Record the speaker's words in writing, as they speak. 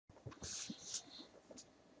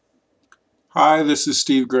Hi, this is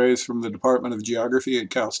Steve Graves from the Department of Geography at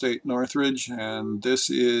Cal State Northridge, and this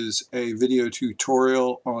is a video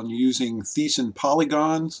tutorial on using Thiessen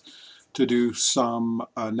Polygons to do some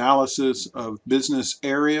analysis of business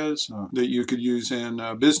areas that you could use in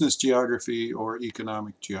business geography or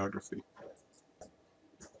economic geography.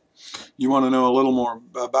 You want to know a little more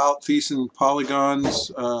about Thiessen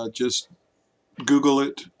Polygons, just Google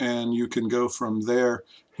it and you can go from there.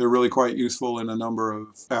 They're really quite useful in a number of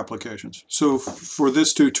applications. So for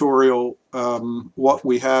this tutorial, what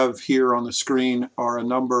we have here on the screen are a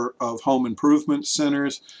number of home improvement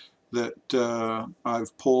centers that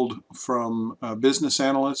I've pulled from Business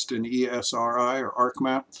Analyst in ESRI or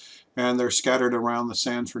ArcMap, and they're scattered around the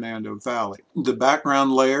San Fernando Valley. The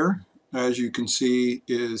background layer, as you can see,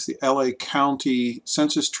 is the LA County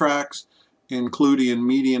census tracts, including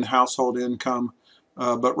median household income,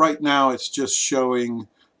 but right now it's just showing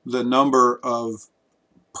the number of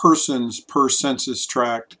persons per census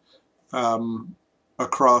tract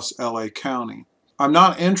across LA County. I'm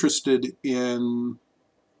not interested in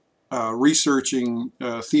researching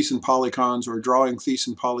Thiessen polygons or drawing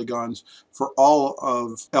Thiessen polygons for all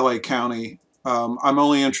of LA County. I'm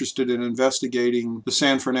only interested in investigating the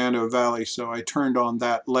San Fernando Valley, so I turned on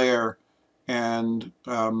that layer, and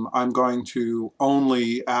I'm going to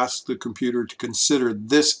only ask the computer to consider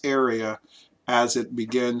this area as it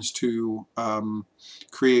begins to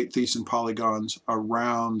create Thiessen polygons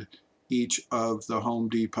around each of the Home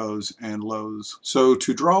Depots and Lowe's. So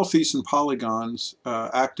to draw Thiessen polygons,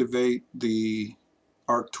 activate the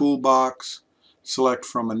Arc Toolbox, select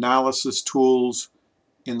from Analysis Tools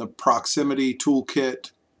in the Proximity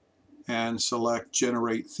Toolkit, and select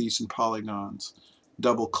Generate Thiessen Polygons.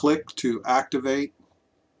 Double click to activate.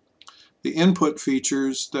 The input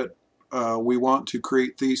features that we want to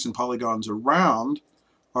create Thiessen polygons around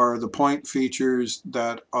are the point features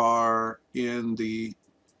that are in the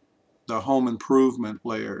home improvement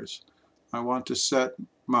layers. I want to set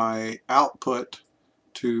my output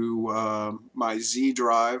to my Z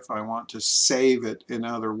drive. I want to save it, in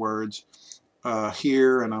other words,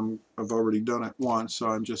 here, and I've already done it once, so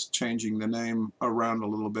I'm just changing the name around a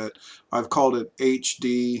little bit. I've called it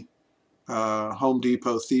HD Home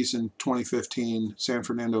Depot Thiessen 2015 San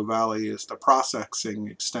Fernando Valley is the processing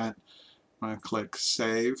extent. I click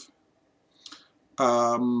Save.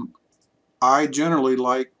 I generally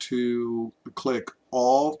like to click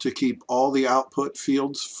All to keep all the output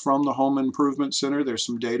fields from the Home Improvement Center. There's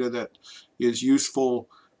some data that is useful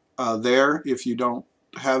there. If you don't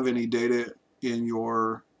have any data in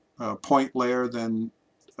your point layer, then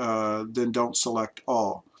don't select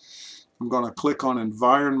All. I'm going to click on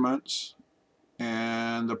Environments,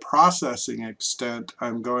 and the processing extent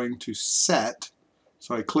I'm going to set.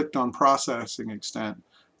 So I clicked on processing extent.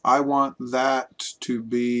 I want that to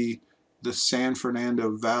be the San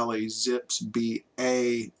Fernando Valley ZIPS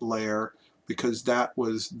BA layer, because that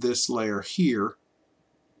was this layer here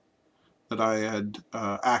that I had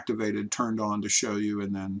activated, turned on to show you,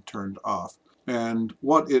 and then turned off. And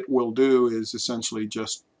what it will do is essentially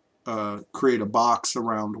just create a box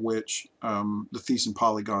around which the Thiessen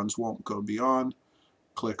polygons won't go beyond.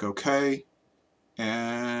 Click OK,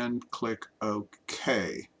 and click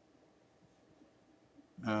OK.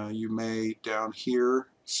 You may down here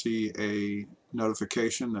see a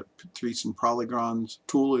notification that Thiessen Polygons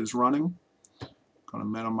tool is running. I'm going to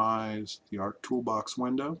minimize the Arc Toolbox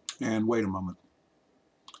window and wait a moment.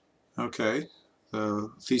 Okay,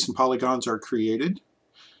 the Thiessen polygons are created.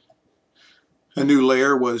 A new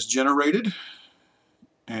layer was generated,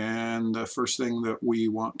 and the first thing that we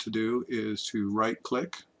want to do is to right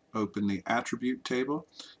click, open the attribute table,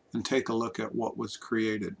 and take a look at what was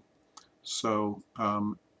created. So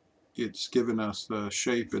it's given us the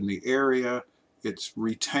shape and the area. It's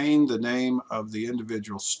retained the name of the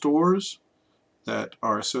individual stores that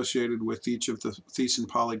are associated with each of the Thiessen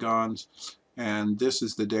polygons, and this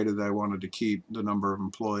is the data that I wanted to keep: the number of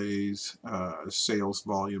employees, sales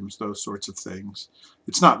volumes, those sorts of things.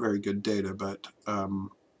 It's not very good data, but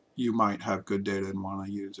you might have good data and want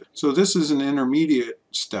to use it. So this is an intermediate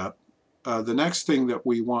step. The next thing that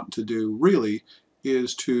we want to do really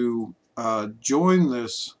is to join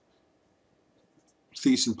this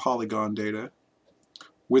Thiessen polygon data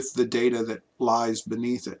with the data that lies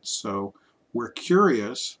beneath it. So we're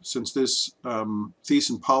curious, since this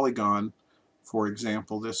Thiessen polygon, for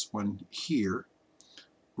example, this one here,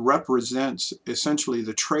 represents essentially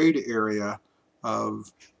the trade area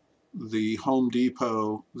of the Home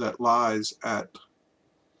Depot that lies at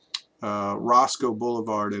Roscoe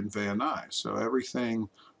Boulevard in Van Nuys. So everything,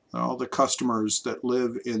 all the customers that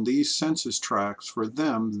live in these census tracts, for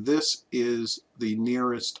them, this is the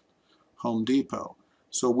nearest Home Depot.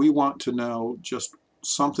 So we want to know just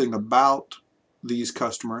something about these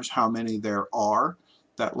customers, how many there are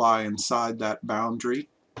that lie inside that boundary.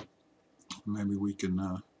 Maybe we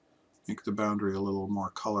can make the boundary a little more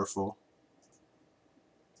colorful.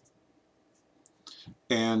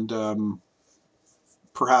 And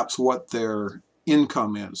perhaps what their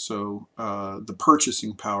income is, so the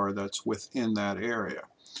purchasing power that's within that area.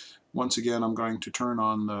 Once again, I'm going to turn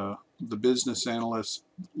on the business analyst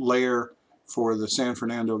layer for the San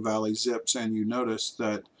Fernando Valley zips, and you notice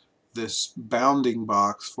that this bounding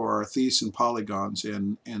box for our Thiessen polygons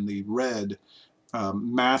in the red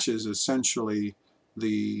matches essentially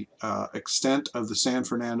the extent of the San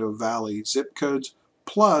Fernando Valley zip codes,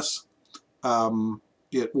 plus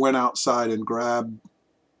it went outside and grabbed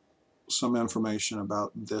some information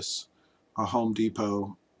about this Home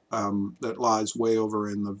Depot that lies way over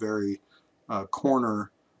in the very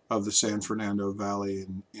corner of the San Fernando Valley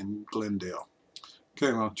in Glendale. Okay,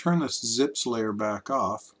 I'm going to turn this zips layer back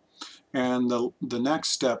off, and the next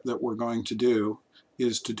step that we're going to do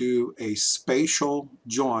is to do a spatial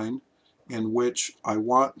join, in which I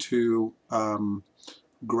want to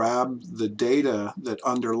grab the data that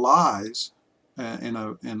underlies in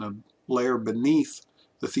a layer beneath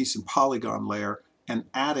the Thiessen polygon layer and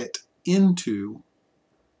add it into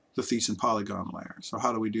the Thiessen polygon layer. So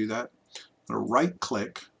how do we do that? I'm going to right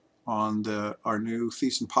click on our new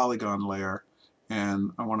Thiessen polygon layer,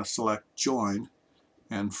 and I want to select join,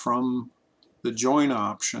 and from the join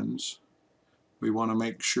options we want to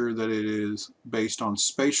make sure that it is based on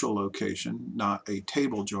spatial location, not a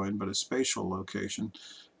table join but a spatial location,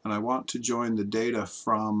 and I want to join the data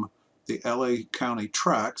from the LA County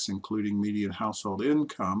tracts, including median household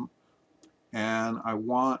income, and I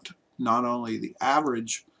want not only the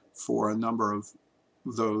average for a number of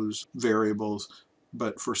those variables,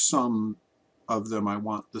 but for some of them I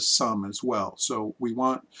want the sum as well. So we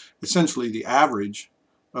want essentially the average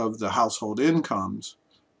of the household incomes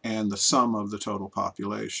and the sum of the total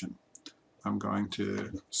population. I'm going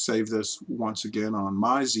to save this once again on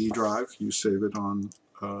my Z drive. You save it on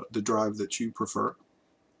the drive that you prefer.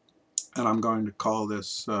 And I'm going to call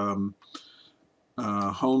this Home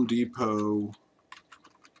Depot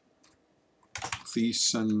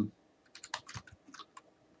Thiessen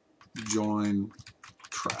join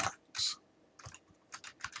tracts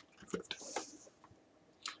 50.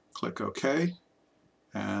 Click OK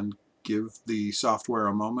and give the software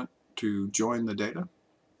a moment to join the data.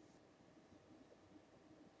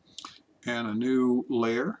 And a new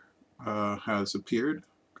layer has appeared.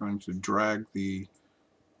 I'm going to drag the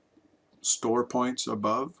store points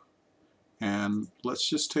above, and let's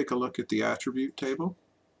just take a look at the attribute table.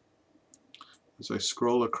 As I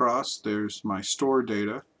scroll across, there's my store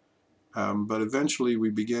data, but eventually we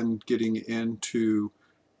begin getting into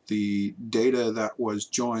the data that was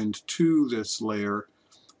joined to this layer,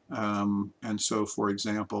 and so for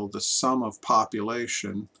example the sum of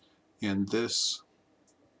population in this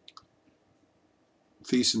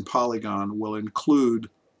Thiessen polygon will include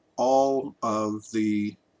all of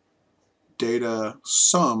the data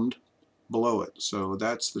summed below it. So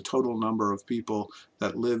that's the total number of people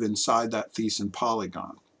that live inside that Thiessen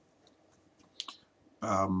polygon.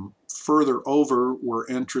 Further over, we're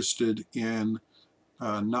interested in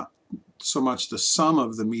not so much the sum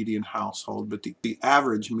of the median household, but the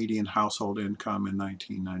average median household income in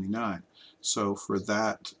 1999. So for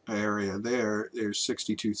that area there's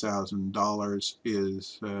 $62,000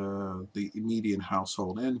 is the median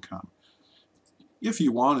household income. If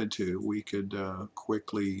you wanted to, we could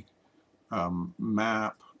quickly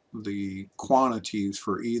map the quantities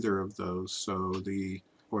for either of those. So the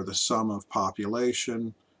sum of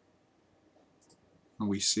population, and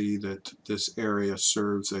we see that this area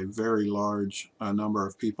serves a very large number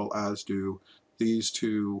of people, as do these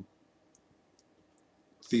two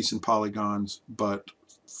Thiessen polygons, but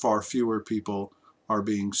far fewer people are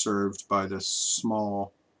being served by this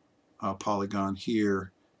small polygon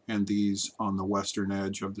here and these on the western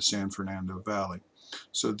edge of the San Fernando Valley.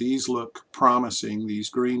 So these look promising, these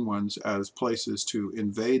green ones, as places to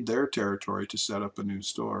invade their territory to set up a new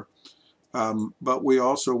store. But we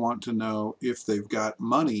also want to know if they've got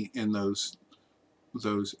money in those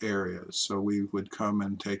areas. So we would come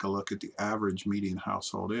and take a look at the average median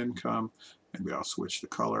household income. Maybe I'll switch the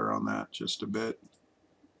color on that just a bit.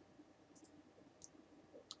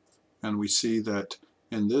 And we see that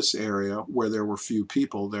in this area, where there were few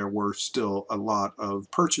people, there were still a lot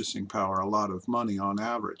of purchasing power, a lot of money on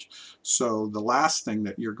average. So the last thing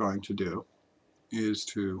that you're going to do is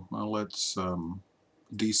to, well, let's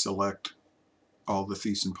deselect all the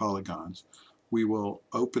Thiessen polygons. We will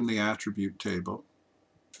open the attribute table,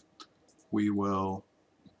 we will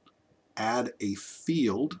add a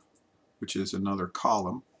field, which is another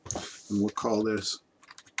column, and we'll call this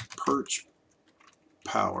perch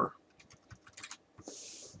power.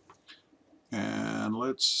 And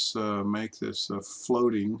let's make this a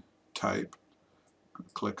floating type.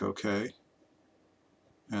 Click OK.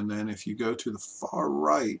 And then if you go to the far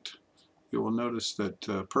right, you will notice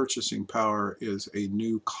that purchasing power is a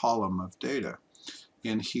new column of data.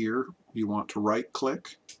 In here, you want to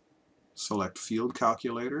right-click, select Field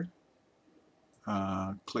Calculator,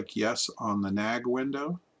 click Yes on the NAG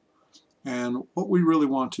window, and what we really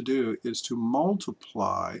want to do is to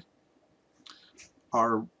multiply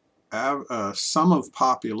our sum of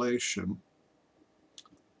population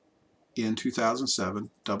in 2007,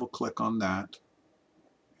 double-click on that,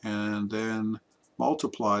 and then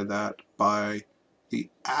multiply that by the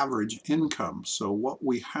average income. So what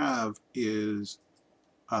we have is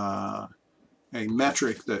a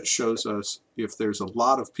metric that shows us if there's a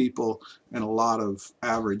lot of people and a lot of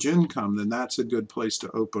average income, then that's a good place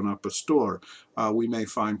to open up a store. We may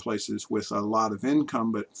find places with a lot of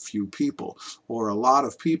income but few people, or a lot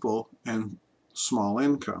of people and small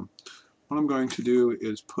income. What I'm going to do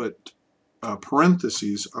is put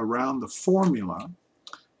parentheses around the formula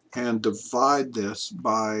and divide this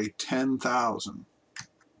by 10,000,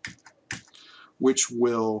 which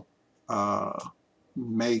will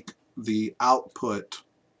make the output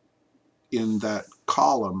in that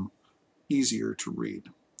column easier to read.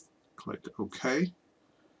 Click OK,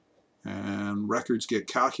 and records get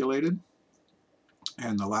calculated.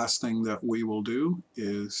 And the last thing that we will do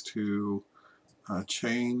is to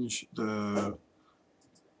change the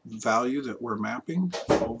value that we're mapping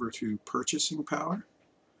over to purchasing power,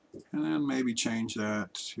 and then maybe change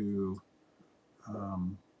that to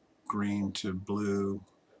green to blue,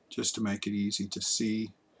 just to make it easy to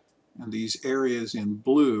see. And these areas in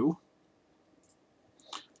blue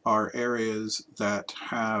are areas that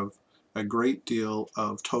have a great deal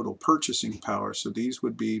of total purchasing power. So these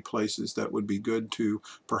would be places that would be good to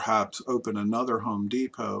perhaps open another Home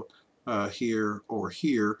Depot here or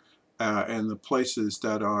here. And the places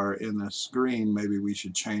that are in this green, maybe we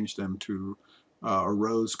should change them to a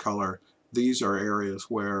rose color. These are areas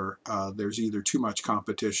where there's either too much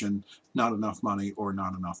competition, not enough money, or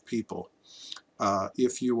not enough people.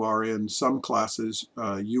 If you are in some classes,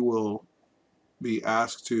 you will be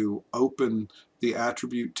asked to open the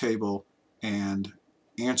attribute table and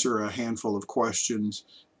answer a handful of questions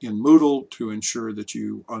in Moodle to ensure that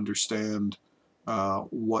you understand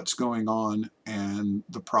what's going on and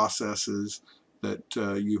the processes that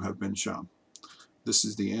you have been shown. This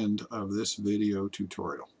is the end of this video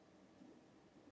tutorial.